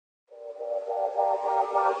Hey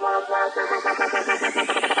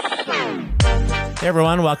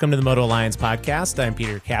everyone, welcome to the Moto Alliance podcast. I'm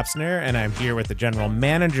Peter Kapsner, and I'm here with the general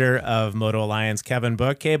manager of Moto Alliance, Kevin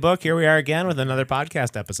Book. Hey Book, here we are again with another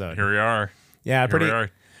podcast episode. Here we are. Yeah,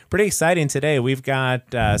 pretty exciting today. We've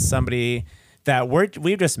got somebody that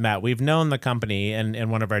we've just met. We've known the company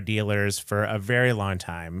and one of our dealers for a very long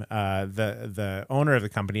time. The owner of the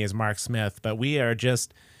company is Mark Smith, but we are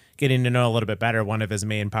just getting to know a little bit better one of his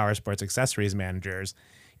main powersports accessories managers.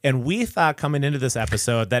 And we thought coming into this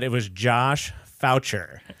episode that it was Josh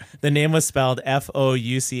Faucher. The name was spelled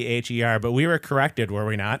Foucher, but we were corrected, were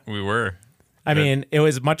we not? We were. I mean, it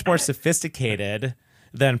was much more sophisticated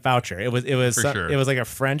than Faucher. It was sure. It was like a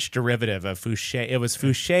French derivative of Foucher. It was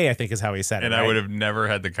Foucher, I think is how he said it. And right? I would have never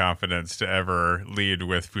had the confidence to ever lead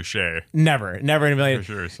with Foucher. Never in a million.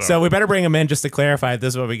 For sure. So we better bring him in just to clarify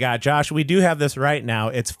this is what we got. Josh, we do have this right now.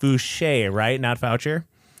 It's Foucher, right? Not Faucher?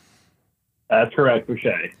 That's correct,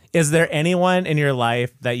 Foucher. Is there anyone in your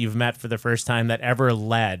life that you've met for the first time that ever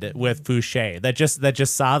led with Foucher, that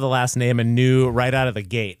just saw the last name and knew right out of the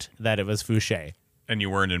gate that it was Foucher? And you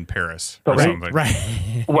weren't in Paris or something. Right.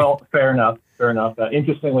 Well, fair enough.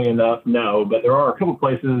 Interestingly enough, no, but there are a couple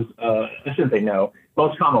places, I shouldn't say no,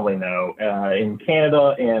 most commonly no, in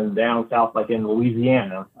Canada and down south, like in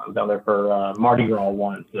Louisiana. I was down there for Mardi Gras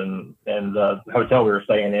once, and the hotel we were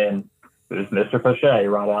staying in, it was Mr. Foucher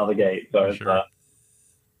right out of the gate. So Sure.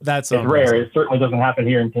 It's rare. It certainly doesn't happen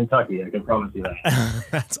here in Kentucky. I can promise you that.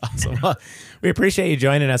 That's awesome. Well, we appreciate you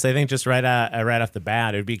joining us. I think just right off the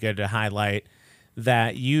bat, it would be good to highlight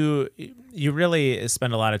that you really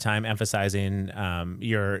spend a lot of time emphasizing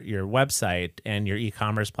your website and your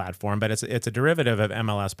e-commerce platform, but it's a derivative of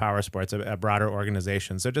MLS Powersports, a broader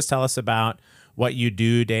organization. So just tell us about what you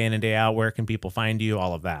do day in and day out. Where can people find you?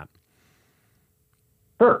 All of that.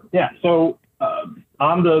 Sure. Yeah. So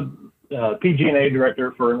I'm the PG&A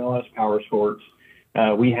director for MLS Powersports.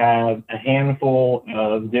 We have a handful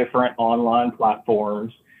of different online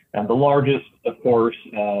platforms. The largest, of course,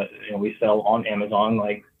 we sell on Amazon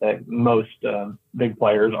like most big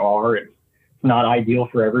players are. It's not ideal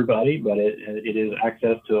for everybody, but it is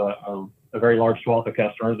access to a very large swath of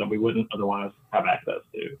customers that we wouldn't otherwise have access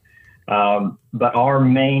to. But our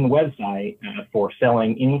main website for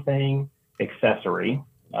selling anything accessory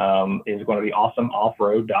is going to be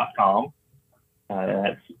awesomeoffroad.com.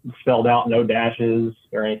 That's spelled out, no dashes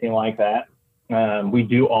or anything like that. We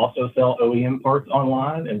do also sell OEM parts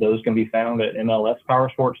online, and those can be found at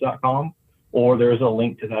mlspowersports.com, or there's a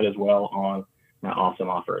link to that as well on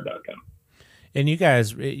awesomeoffroad.com. And you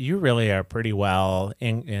guys, you really are pretty well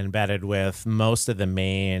embedded with most of the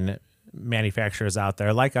main manufacturers out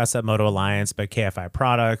there, like us at Moto Alliance, but KFI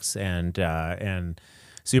Products and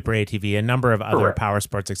Super ATV, a number of other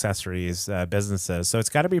powersports accessories businesses. So it's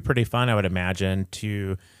got to be pretty fun, I would imagine,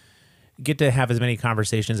 to get to have as many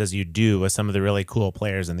conversations as you do with some of the really cool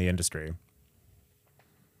players in the industry.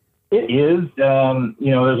 It is.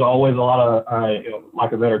 There's always a lot of,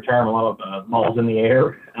 like a better term, a lot of balls in the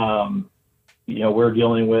air. We're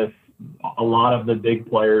dealing with a lot of the big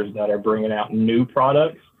players that are bringing out new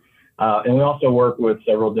products. And we also work with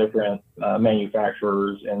several different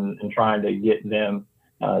manufacturers and trying to get them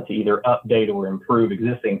to either update or improve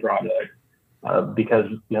existing products. Because,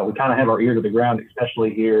 we kind of have our ear to the ground,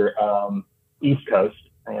 especially here, East Coast.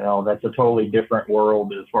 That's a totally different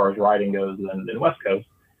world as far as riding goes than West Coast.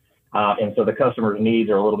 And so the customer's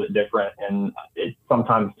needs are a little bit different, and it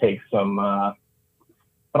sometimes takes some, I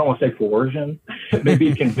don't want to say coercion,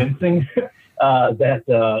 maybe convincing that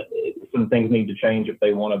some things need to change if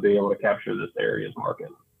they want to be able to capture this area's market.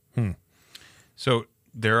 So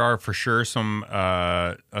there are for sure some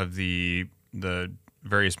of the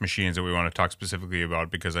various machines that we want to talk specifically about,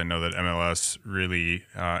 because I know that MLS really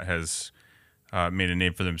has made a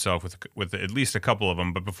name for themselves with at least a couple of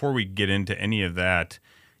them. But before we get into any of that,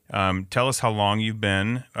 tell us how long you've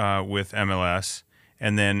been with MLS,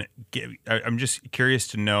 and then I'm just curious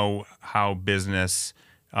to know how business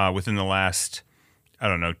within the last,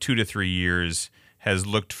 2 to 3 years has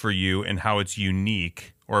looked for you, and how it's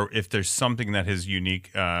unique, or if there's something that is unique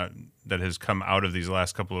that has come out of these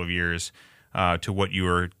last couple of years to what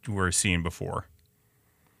you were seeing before.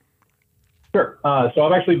 Sure. So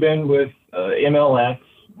I've actually been with MLS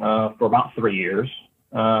for about 3 years.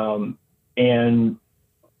 And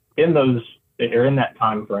in that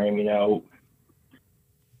time frame, as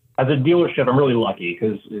a dealership, I'm really lucky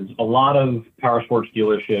because a lot of powersports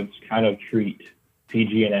dealerships kind of treat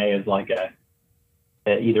PG&A as like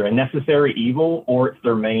either a necessary evil or it's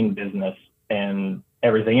their main business, and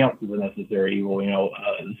everything else is a necessary evil.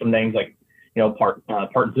 Some names like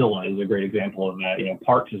Partzilla is a great example of that.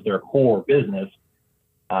 Parts is their core business,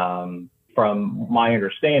 From my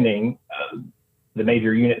understanding, the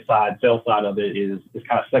major unit side, sales side of it is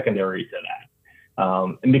kind of secondary to that.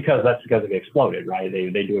 And because they've exploded, right?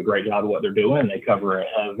 They do a great job of what they're doing. They cover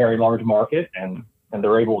a very large market, and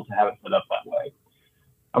they're able to have it set up that way.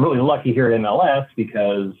 I'm really lucky here at MLS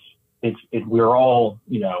because we're all,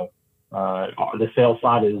 the sales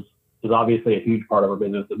side is obviously a huge part of our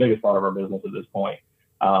business, the biggest part of our business at this point.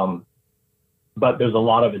 But there's a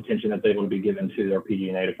lot of attention that's able to be given to their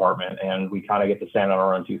PG&A department, and we kind of get to stand on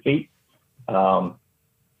our own 2 feet.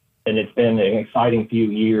 And it's been an exciting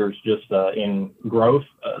few years just in growth,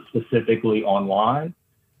 specifically online.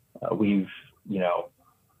 We've,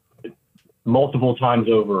 multiple times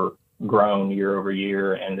over grown year over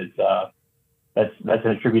year, and it's that's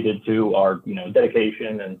attributed to our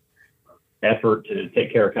dedication and effort to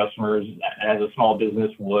take care of customers as a small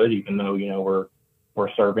business would, even though we're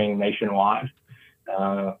serving nationwide,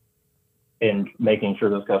 and making sure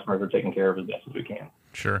those customers are taken care of as best as we can.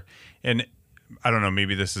 Sure. And I don't know,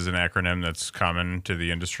 maybe this is an acronym that's common to the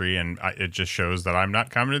industry, and it just shows that I'm not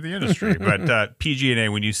common to the industry. But PG&A,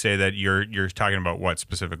 when you say that, you're talking about what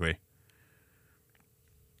specifically?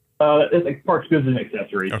 It's like parts, goods, and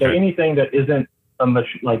accessories. Okay. So anything that isn't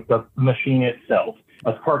like the machine itself,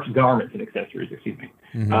 parts, garments, and accessories, excuse me.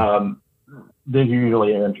 Mm-hmm. They're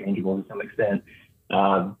usually interchangeable to some extent.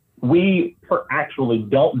 We actually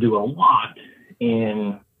don't do a lot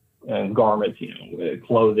in garments,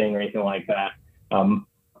 clothing or anything like that.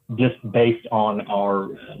 Just based on our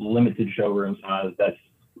limited showroom size, that's,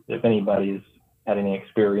 if anybody's had any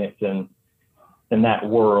experience in that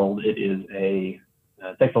world, it is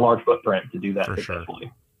takes a large footprint to do that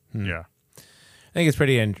successfully. Sure. Yeah. I think it's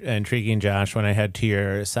pretty intriguing, Josh, when I head to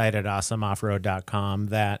your site at awesomeoffroad.com,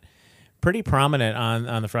 that pretty prominent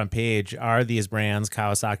on the front page are these brands,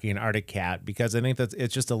 Kawasaki and Arctic Cat, because I think that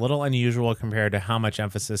it's just a little unusual compared to how much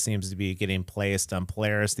emphasis seems to be getting placed on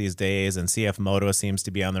Polaris these days, and CF Moto seems to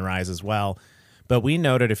be on the rise as well. But we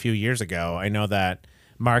noted a few years ago, I know that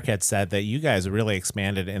Mark had said that you guys really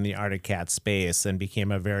expanded in the Arctic Cat space and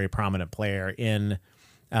became a very prominent player in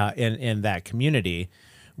that community.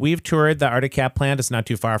 We've toured the Arctic Cat plant. It's not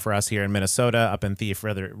too far for us here in Minnesota, up in Thief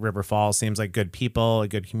River Falls. Seems like good people, a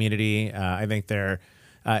good community. I think they're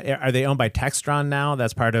are they owned by Textron now?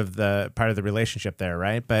 That's part of the relationship there,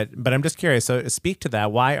 right? But I'm just curious. So speak to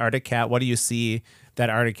that. Why Arctic Cat? What do you see that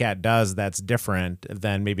Arctic Cat does that's different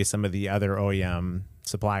than maybe some of the other OEM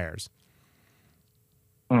suppliers?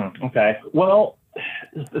 Okay. Well,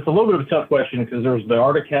 it's a little bit of a tough question because there's the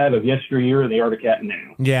Arctic Cat of yesteryear and the Arctic Cat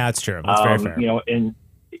now. Yeah, that's true. That's very fair.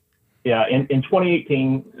 In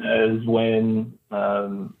 2018 is when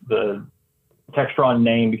the Textron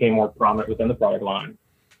name became more prominent within the product line.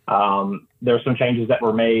 There's some changes that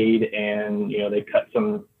were made, and they cut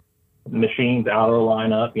some machines out of the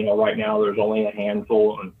lineup. Right now there's only a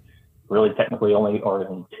handful, and really technically only are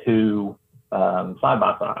 2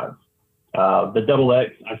 side-by-sides. The Double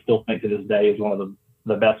X, I still think to this day, is one of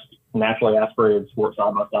the best naturally aspirated sport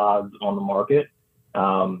side-by-sides on the market.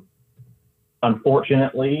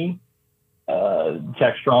 Unfortunately,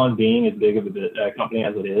 Textron being as big of a company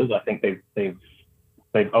as it is, I think they've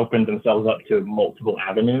opened themselves up to multiple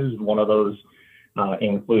avenues. One of those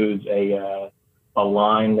includes a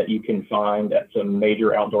line that you can find at some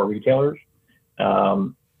major outdoor retailers.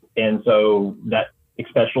 And so that,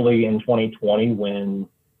 especially in 2020, when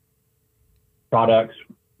products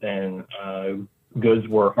and goods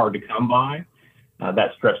were hard to come by,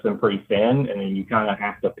 that stretched them pretty thin, and then you kind of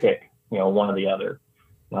have to pick, one or the other.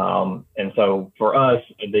 And so for us,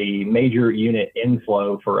 the major unit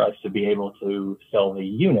inflow for us to be able to sell the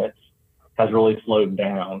units has really slowed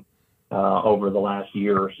down over the last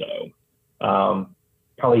year or so,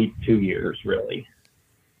 probably 2 years, really.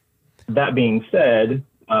 That being said,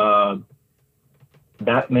 that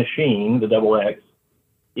machine, the Double X,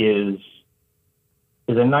 is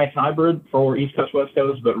a nice hybrid for East Coast, West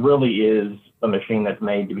Coast, but really is a machine that's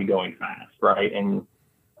made to be going fast, right? And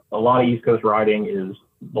a lot of East Coast riding is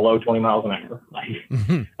below 20 miles an hour. Like,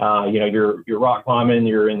 you're rock climbing,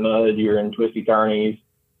 you're in mud, you're in twisty turnies,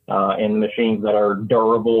 and machines that are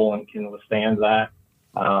durable and can withstand that.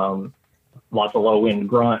 Lots of low wind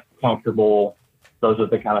grunt, comfortable. Those are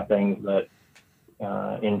the kind of things that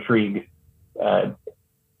intrigue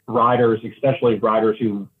riders, especially riders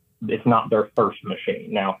who it's not their first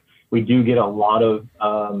machine. Now, we do get a lot of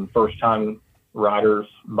first-time riders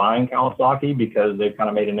buying Kawasaki because they've kind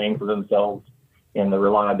of made a name for themselves in the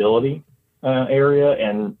reliability area,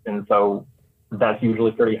 and so that's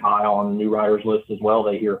usually pretty high on new riders lists as well.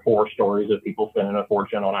 They hear horror stories of people spending a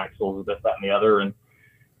fortune on axles, this, that, and the other, and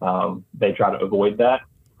they try to avoid that.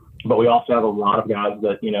 But we also have a lot of guys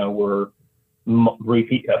that, were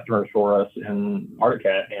repeat customers for us in Arctic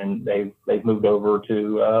Cat, and they've moved over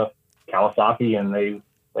to Kawasaki, and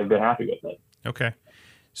they've been happy with it. Okay.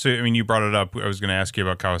 So, I mean, you brought it up. I was going to ask you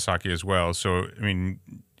about Kawasaki as well. So, I mean,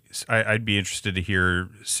 I'd be interested to hear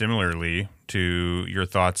similarly to your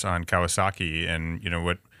thoughts on Kawasaki and,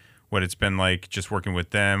 what it's been like just working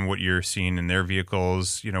with them, what you're seeing in their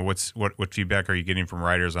vehicles, what feedback are you getting from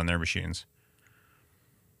riders on their machines?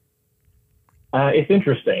 It's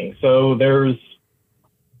interesting. So there's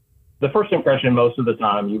the first impression most of the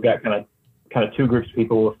time, you've got kind of two groups of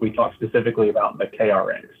people if we talk specifically about the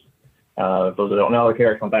KRX. For those that don't know, the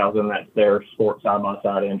KRX 1000, that's their sport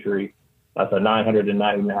side-by-side entry. That's a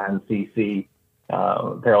 999cc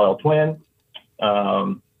parallel twin.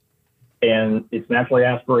 And it's naturally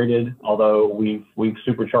aspirated, although we've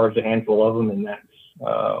supercharged a handful of them, and that's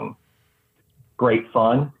great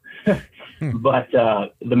fun. But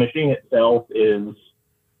the machine itself is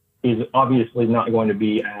obviously not going to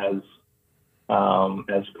be as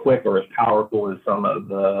quick or as powerful as some of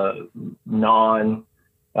the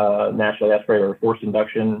naturally aspirated or forced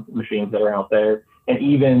induction machines that are out there. And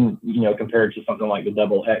even, compared to something like the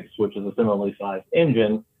Double X, which is a similarly sized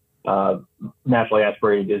engine, naturally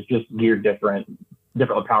aspirated is just geared different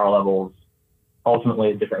power levels,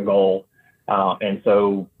 ultimately a different goal. And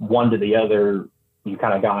so one to the other, you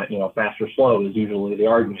kind of got, fast or slow is usually the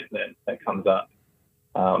argument that comes up.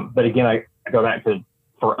 But again, I go back to,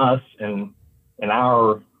 for us and in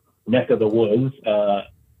our neck of the woods,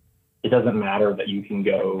 it doesn't matter that you can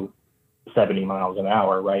go 70 miles an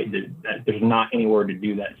hour, right? There's not anywhere to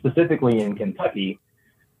do that. Specifically in Kentucky,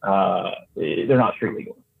 they're not street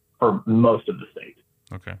legal for most of the states.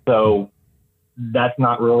 Okay. So that's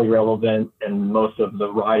not really relevant, and most of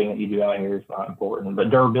the riding that you do out here is not important,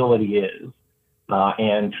 but durability is.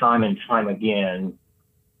 And time again,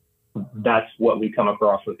 that's what we come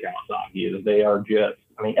across with Kawasaki is they are just,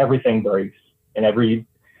 everything breaks, and every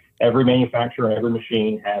manufacturer and every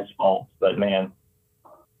machine has faults. But man,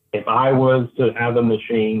 if I was to have a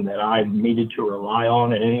machine that I needed to rely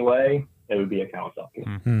on in any way, it would be a Kawasaki.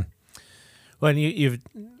 Mm-hmm. Well, and you've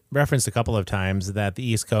referenced a couple of times that the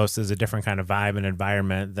East Coast is a different kind of vibe and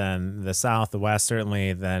environment than the South, the West,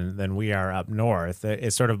 certainly than we are up north.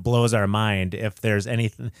 It sort of blows our mind if there's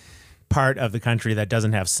any part of the country that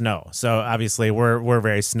doesn't have snow. So obviously we're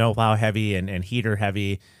very snowplow heavy and heater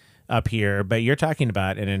heavy up here, but you're talking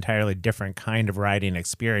about an entirely different kind of riding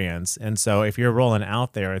experience. And so if you're rolling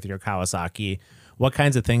out there with your Kawasaki, what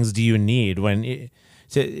kinds of things do you need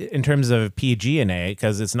in terms of PG&A,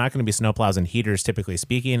 because it's not going to be snowplows and heaters, typically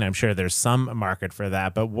speaking. I'm sure there's some market for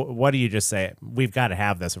that, but what do you just say? We've got to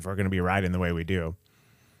have this if we're going to be riding the way we do.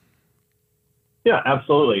 Yeah,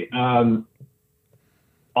 absolutely.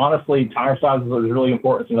 Honestly, tire sizes is really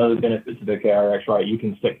important. It's another benefit to the KRX, right? You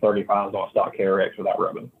can stick 35s on a stock KRX without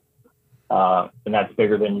rubbing. And that's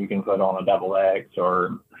bigger than you can put on a Double X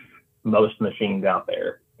or most machines out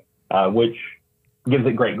there, which gives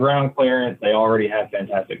it great ground clearance. They already have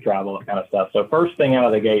fantastic travel, that kind of stuff. So first thing out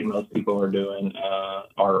of the gate, most people are doing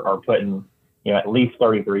are putting at least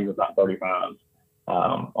 33s, if not 35s,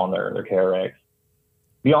 on their KRX.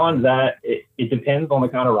 Beyond that, it depends on the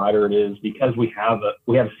kind of rider it is, because we have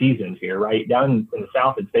seasons here, right? Down in the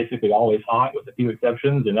South, it's basically always hot with a few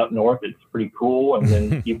exceptions, and up north, it's pretty cool. And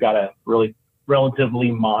then you've got a really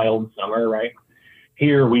relatively mild summer, right?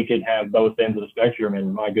 Here, we could have both ends of the spectrum,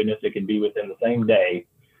 and my goodness, it could be within the same day.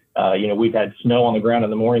 We've had snow on the ground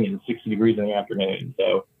in the morning and 60 degrees in the afternoon.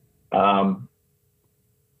 So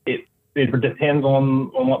it depends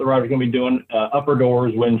on what the rider's going to be doing. Upper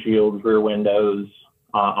doors, windshields, rear windows,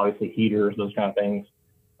 obviously heaters, those kind of things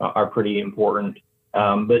are pretty important.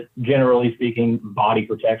 But generally speaking, body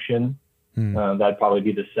protection, that'd probably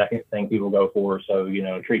be the second thing people go for. So,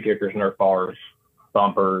 tree kickers, Nerf bars,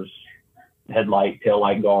 bumpers, headlight, tail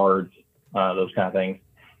light guards, those kind of things.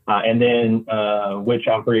 And then, which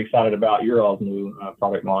I'm pretty excited about, your all's new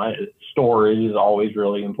product line, storage is always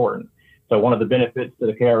really important. So one of the benefits to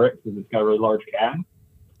the KRX is it's got a really large cab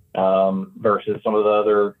versus some of the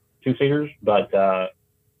other two-seaters, but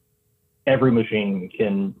every machine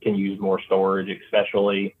can use more storage,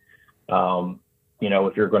 especially,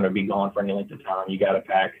 if you're going to be gone for any length of time. You got to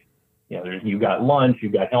pack, you've got lunch,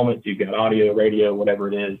 you've got helmets, you've got audio, radio,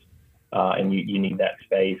 whatever it is. And you need that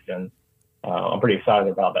space, and I'm pretty excited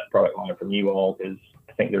about that product line from you all, because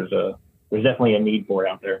I think there's definitely a need for it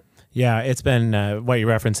out there. Yeah, it's been what you're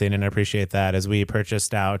referencing, and I appreciate that, as we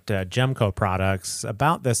purchased out Gemco products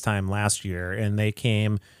about this time last year, and they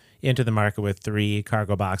came into the market with 3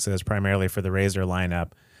 cargo boxes, primarily for the Razor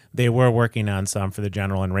lineup. they were working on some for the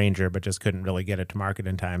General and Ranger, but just couldn't really get it to market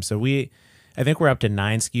in time. So I think we're up to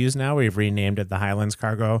 9 SKUs now. We've renamed it the Highlands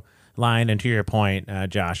Cargo line. And to your point,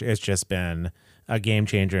 Josh, it's just been a game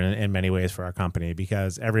changer in many ways for our company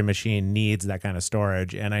because every machine needs that kind of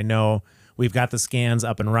storage. And I know we've got the scans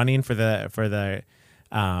up and running for the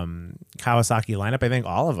Kawasaki lineup. I think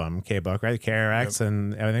all of them, K-Book, right? KRX, yep.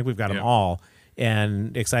 And I think we've got them all.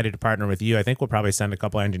 And excited to partner with you. I think we'll probably send a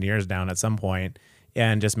couple engineers down at some point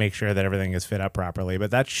and just make sure that everything is fit up properly.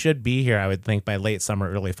 But that should be here, I would think, by late summer,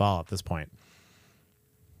 early fall at this point.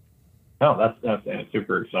 Oh, that's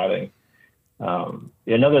super exciting.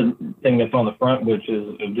 Another thing that's on the front, which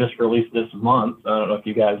is just released this month, I don't know if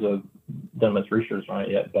you guys have done much research on it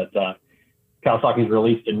yet, but Kawasaki's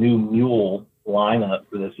released a new mule lineup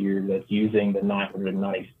for this year that's using the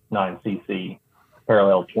 999cc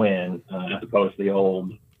parallel twin as opposed to the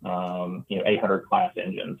old 800 class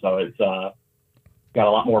engine. So it's got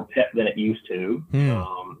a lot more pep than it used to.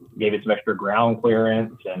 Gave it some extra ground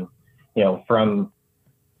clearance, and from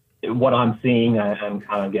what I'm seeing, I'm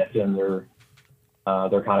kind of guessing they're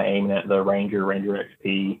kind of aiming at the Ranger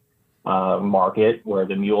XP market, where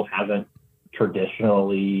the mule hasn't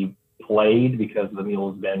traditionally played because the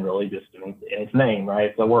mule's been really just in its name, right?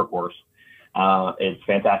 It's a workhorse. It's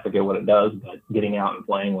fantastic at what it does, but getting out and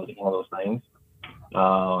playing wasn't one of those things.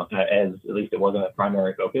 As at least it wasn't a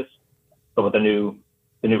primary focus. So with the new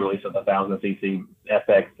release of the 1000cc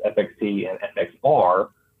FX, FXT, and FXR,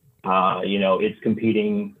 it's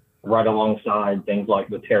competing right alongside things like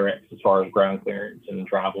the Terex as far as ground clearance and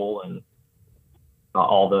travel, and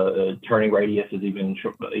all the turning radius is even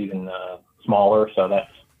smaller. So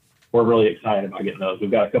we're really excited about getting those. We've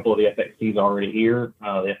got a couple of the FXTs already here.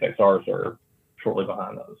 The FXRs are shortly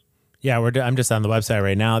behind those. Yeah, I'm just on the website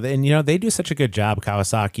right now, and they do such a good job,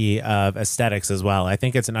 Kawasaki, of aesthetics as well. I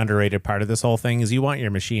think it's an underrated part of this whole thing is you want your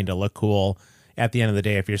machine to look cool at the end of the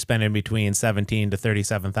day. If you're spending between $17,000 to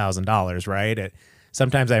 $37,000, right?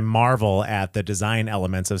 Sometimes I marvel at the design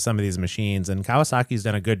elements of some of these machines, and Kawasaki's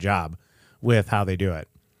done a good job with how they do it.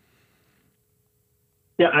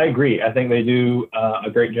 Yeah, I agree. I think they do a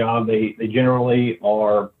great job. They generally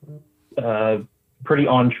are pretty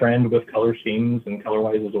on trend with color schemes and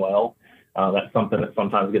colorways as well. That's something that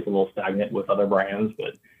sometimes gets a little stagnant with other brands,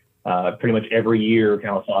 but pretty much every year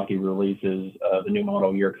Kawasaki releases the new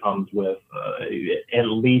model year comes with at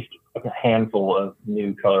least a handful of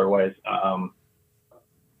new colorways,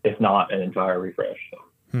 if not an entire refresh.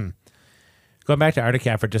 So. Going back to Arctic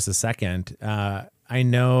Cat for just a second, I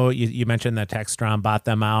know you mentioned that Textron bought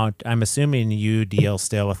them out. I'm assuming you deal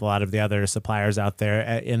still with a lot of the other suppliers out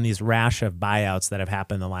there in these rash of buyouts that have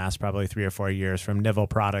happened the last probably 3 or 4 years, from Nivel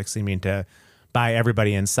Products seeming to buy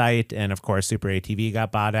everybody in sight, and of course Super ATV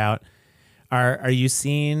got bought out. Are you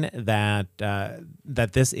seeing that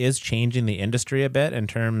that this is changing the industry a bit in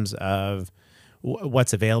terms of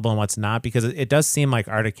what's available and what's not? Because it does seem like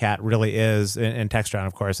Arctic Cat really is, and Textron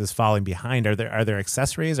of course is falling behind. Are there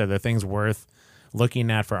accessories? Are there things worth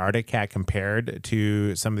looking at for Arctic Cat compared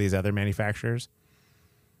to some of these other manufacturers?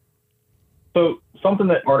 So something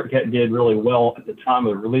that Arctic Cat did really well at the time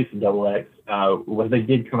of the release of XX was they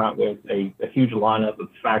did come out with a huge lineup of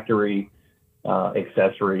factory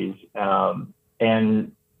accessories.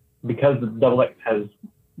 And because the XX has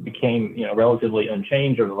became relatively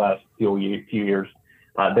unchanged over the last few years,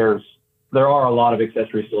 there are a lot of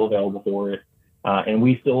accessories still available for it. And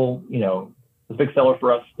we still, it's a big seller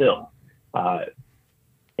for us still.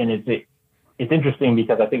 And it's interesting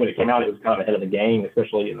because I think when it came out, it was kind of ahead of the game,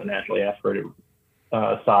 especially in the naturally aspirated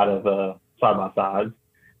side of side-by-sides.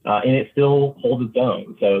 And it still holds its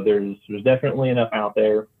own. So there's definitely enough out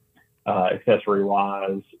there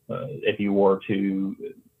accessory-wise. If you were to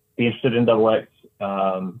be interested in XX,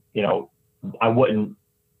 I wouldn't.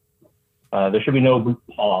 There should be no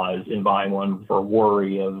pause in buying one for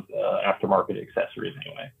worry of aftermarket accessories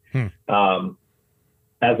anyway.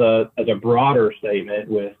 As a broader statement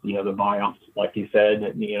with, the buyouts, like you said,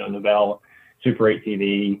 Novell, Super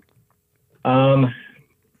 8TV, I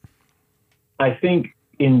think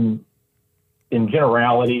in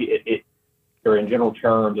generality, or in general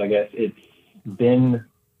terms, I guess it's been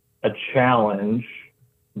a challenge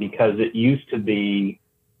because it used to be,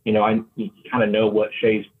 you kind of know what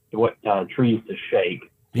trees to shake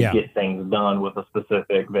to get things done with a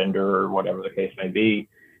specific vendor or whatever the case may be.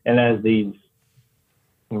 And as these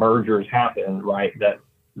mergers happen, right, that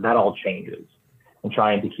all changes, and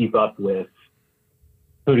trying to keep up with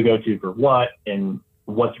who to go to for what and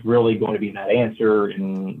what's really going to be that answer.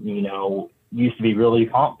 And used to be really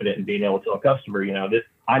confident in being able to tell a customer, that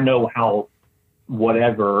I know how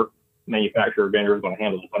whatever manufacturer vendor is going to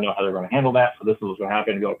handle this. I know how they're going to handle that. So this is what's going to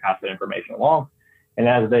happen, to go pass that information along. And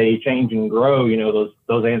as they change and grow,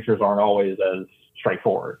 those answers aren't always as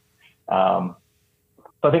straightforward. So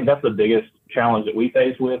I think that's the biggest challenge that we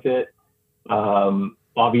face with it.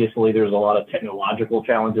 Obviously, there's a lot of technological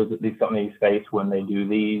challenges that these companies face when they do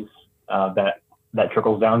these, that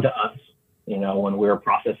trickles down to us, when we're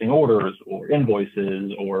processing orders or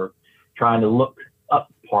invoices or trying to look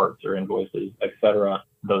up parts or invoices, et cetera.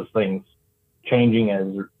 Those things changing as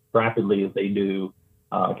rapidly as they do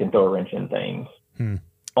can throw a wrench in things.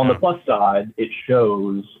 On the plus side, it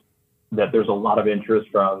shows that there's a lot of interest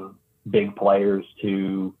from big players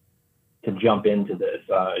to jump into this.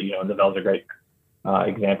 Novell's a great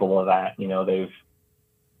example of that.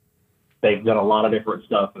 They've done a lot of different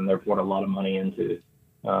stuff, and they've poured a lot of money into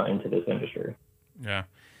this industry. Yeah.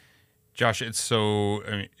 Josh, it's so,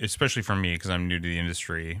 especially for me, because I'm new to the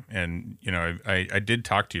industry, and, I did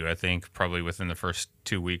talk to you, I think, probably within the first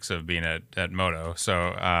 2 weeks of being at Moto.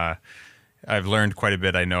 So I've learned quite a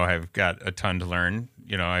bit. I know I've got a ton to learn.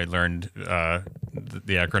 I learned the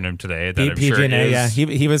acronym today that I'm sure is yeah.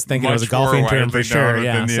 He was thinking it was a golfing term for sure.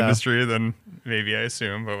 In the industry than maybe I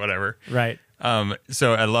assume, but whatever. Right.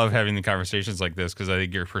 So I love having the conversations like this, because I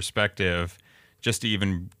think your perspective, just to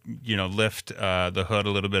even lift the hood a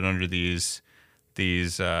little bit under these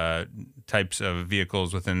types of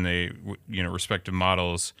vehicles within the respective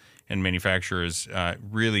models and manufacturers,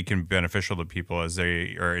 really can be beneficial to people as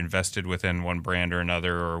they are invested within one brand or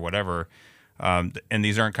another or whatever. And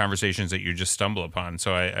these aren't conversations that you just stumble upon.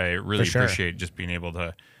 So I really appreciate just being able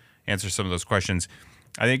to answer some of those questions.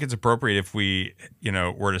 I think it's appropriate if we,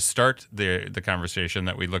 were to start the conversation,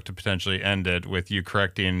 that we look to potentially end it with you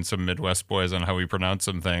correcting some Midwest boys on how we pronounce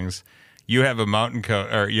some things. You have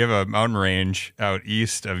a you have a mountain range out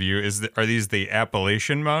east of you. Are these the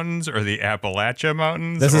Appalachian Mountains or the Appalachia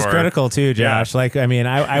Mountains? This is critical too, Josh. Yeah.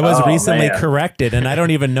 I was recently corrected, and I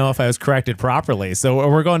don't even know if I was corrected properly. So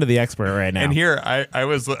we're going to the expert right now. And here I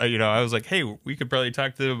was, I was like, hey, we could probably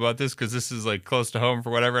talk to them about this, because this is like close to home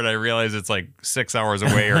for whatever. And I realized it's like 6 hours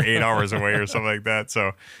away or 8 hours away or something like that.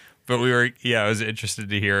 So, but I was interested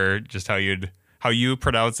to hear just how you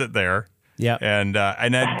pronounce it there. Yeah, and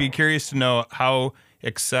I'd be curious to know how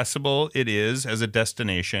accessible it is as a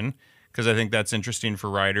destination, because I think that's interesting for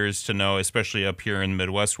riders to know, especially up here in the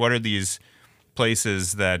Midwest. What are these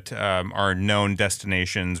places that are known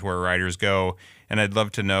destinations where riders go? And I'd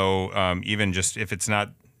love to know, even just if it's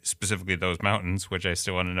not specifically those mountains, which I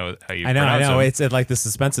still want to know how you pronounce them. It's like the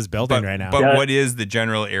suspense is building right now. But what is the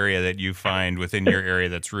general area that you find within your area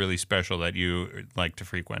that's really special that you like to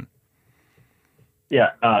frequent?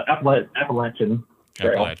 Yeah, Appalachian.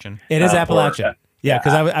 Appalachian. It is Appalachian. Yeah,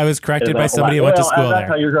 because I was corrected by somebody who went to school there. That's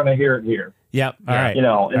how you're going to hear it here. Yep. All right.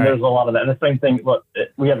 There's a lot of that. And the same thing. Look,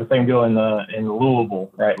 we have the same deal in Louisville,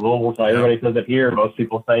 right? Louisville. So everybody says it here. Most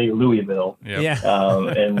people say Louisville. Yep.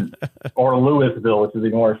 Yeah. Or Louisville, which is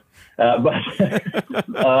even worse. But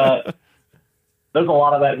there's a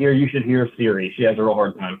lot of that here. You should hear Siri. She has a real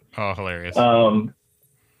hard time. Oh, hilarious.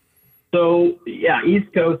 So yeah,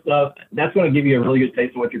 East Coast stuff, that's going to give you a really good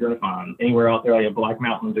taste of what you're going to find. Anywhere out there, like Black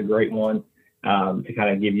Mountain's a great one to kind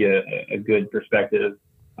of give you a good perspective.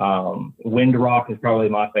 Wind Rock is probably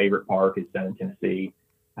my favorite park. It's down in Tennessee.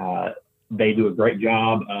 They do a great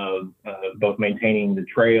job of both maintaining the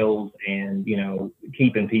trails and,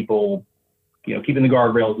 keeping people, keeping the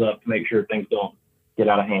guardrails up to make sure things don't get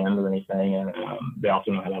out of hand or anything. And they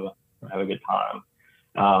also know how to have a good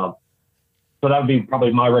time. So that would be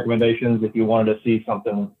probably my recommendations if you wanted to see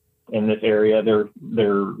something in this area. They're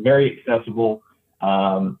very accessible.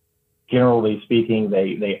 Generally speaking,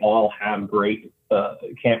 they all have great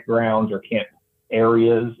campgrounds or camp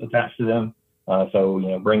areas attached to them.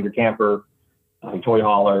 So bring your camper, toy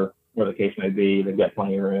hauler, whatever the case may be. They've got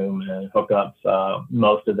plenty of room and hookups.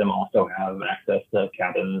 Most of them also have access to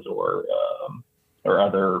cabins or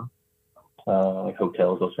other like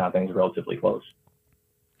hotels. Those kind of things are relatively close.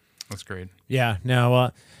 That's great. Yeah. No.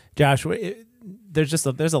 Well, Josh, there's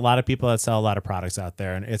a lot of people that sell a lot of products out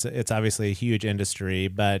there, and it's obviously a huge industry.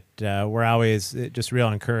 But we're always just real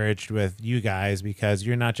encouraged with you guys, because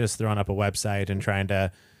you're not just throwing up a website and trying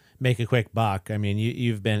to make a quick buck. I mean,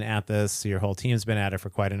 you've been at this. Your whole team's been at it for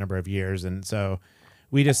quite a number of years, and so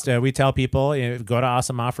we just we tell people, go to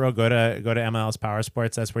Awesome Off-Road, go to MLS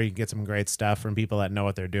Powersports. That's where you can get some great stuff from people that know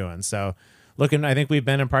what they're doing. So. I think we've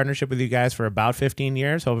been in partnership with you guys for about 15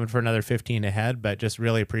 years, hoping for another 15 ahead, but just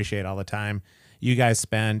really appreciate all the time you guys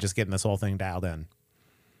spend just getting this whole thing dialed in.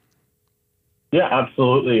 Yeah,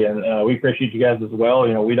 absolutely. And we appreciate you guys as well.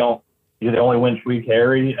 You're the only winch we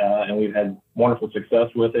carry, and we've had wonderful success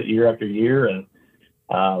with it year after year. And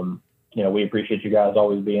we appreciate you guys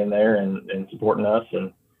always being there and supporting us,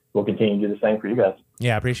 and we'll continue to do the same for you guys.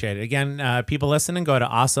 Yeah, appreciate it. Again, people listening, go to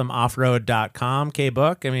awesomeoffroad.com.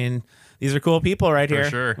 K-Book. I mean, these are cool people right here. For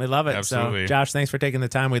sure. We love it. Absolutely. So, Josh, thanks for taking the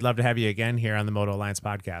time. We'd love to have you again here on the Moto Alliance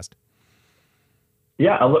podcast.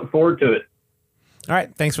 Yeah, I look forward to it. All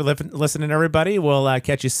right. Thanks for listening, everybody. We'll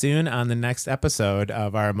catch you soon on the next episode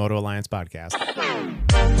of our Moto Alliance podcast.